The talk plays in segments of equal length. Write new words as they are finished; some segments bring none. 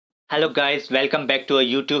Hello guys, welcome back to our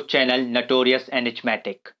YouTube channel Notorious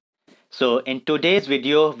Enigmatic. So in today's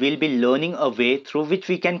video, we'll be learning a way through which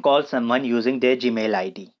we can call someone using their Gmail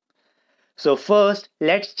ID. So first,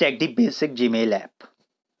 let's check the basic Gmail app.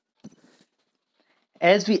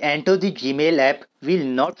 As we enter the Gmail app, we'll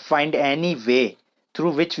not find any way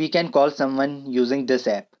through which we can call someone using this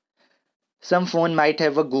app. Some phone might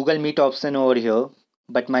have a Google Meet option over here,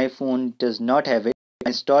 but my phone does not have it.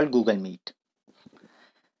 Install Google Meet.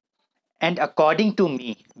 And according to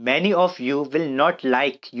me, many of you will not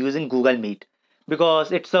like using Google Meet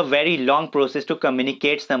because it's a very long process to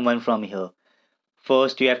communicate someone from here.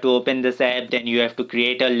 First, you have to open this app, then you have to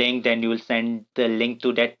create a link, then you will send the link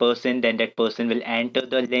to that person, then that person will enter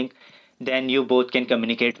the link, then you both can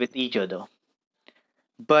communicate with each other.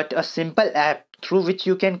 But a simple app through which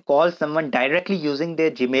you can call someone directly using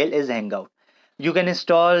their Gmail is Hangout. You can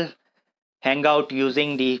install Hangout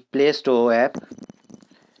using the Play Store app.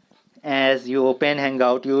 As you open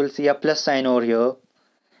Hangout, you will see a plus sign over here.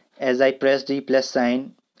 As I press the plus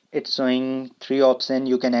sign, it's showing three options.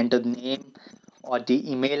 You can enter the name or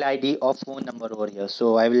the email ID or phone number over here.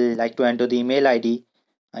 So I will like to enter the email ID.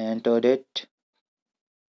 I entered it.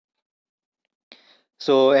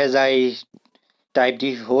 So as I type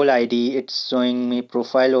the whole ID, it's showing me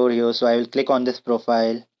profile over here. So I will click on this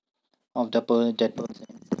profile of that person.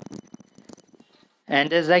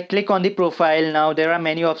 And as I click on the profile now, there are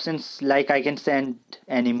many options like I can send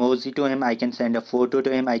an emoji to him, I can send a photo to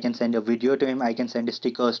him, I can send a video to him, I can send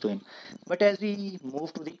stickers to him. But as we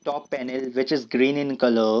move to the top panel, which is green in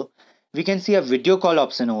color, we can see a video call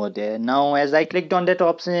option over there. Now, as I clicked on that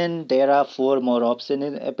option, there are four more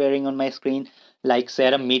options appearing on my screen, like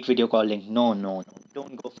share a meet video call link. No,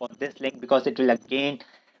 don't go for this link because it will again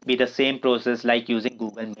be the same process like using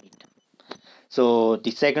Google Meet. So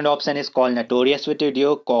the second option is called Notorious with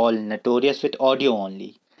video, call Notorious with audio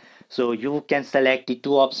only. So you can select the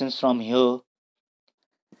two options from here.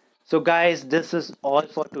 So guys, this is all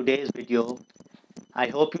for today's video. I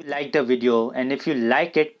hope you liked the video, and if you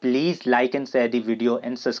like it, please like and share the video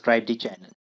and subscribe the channel.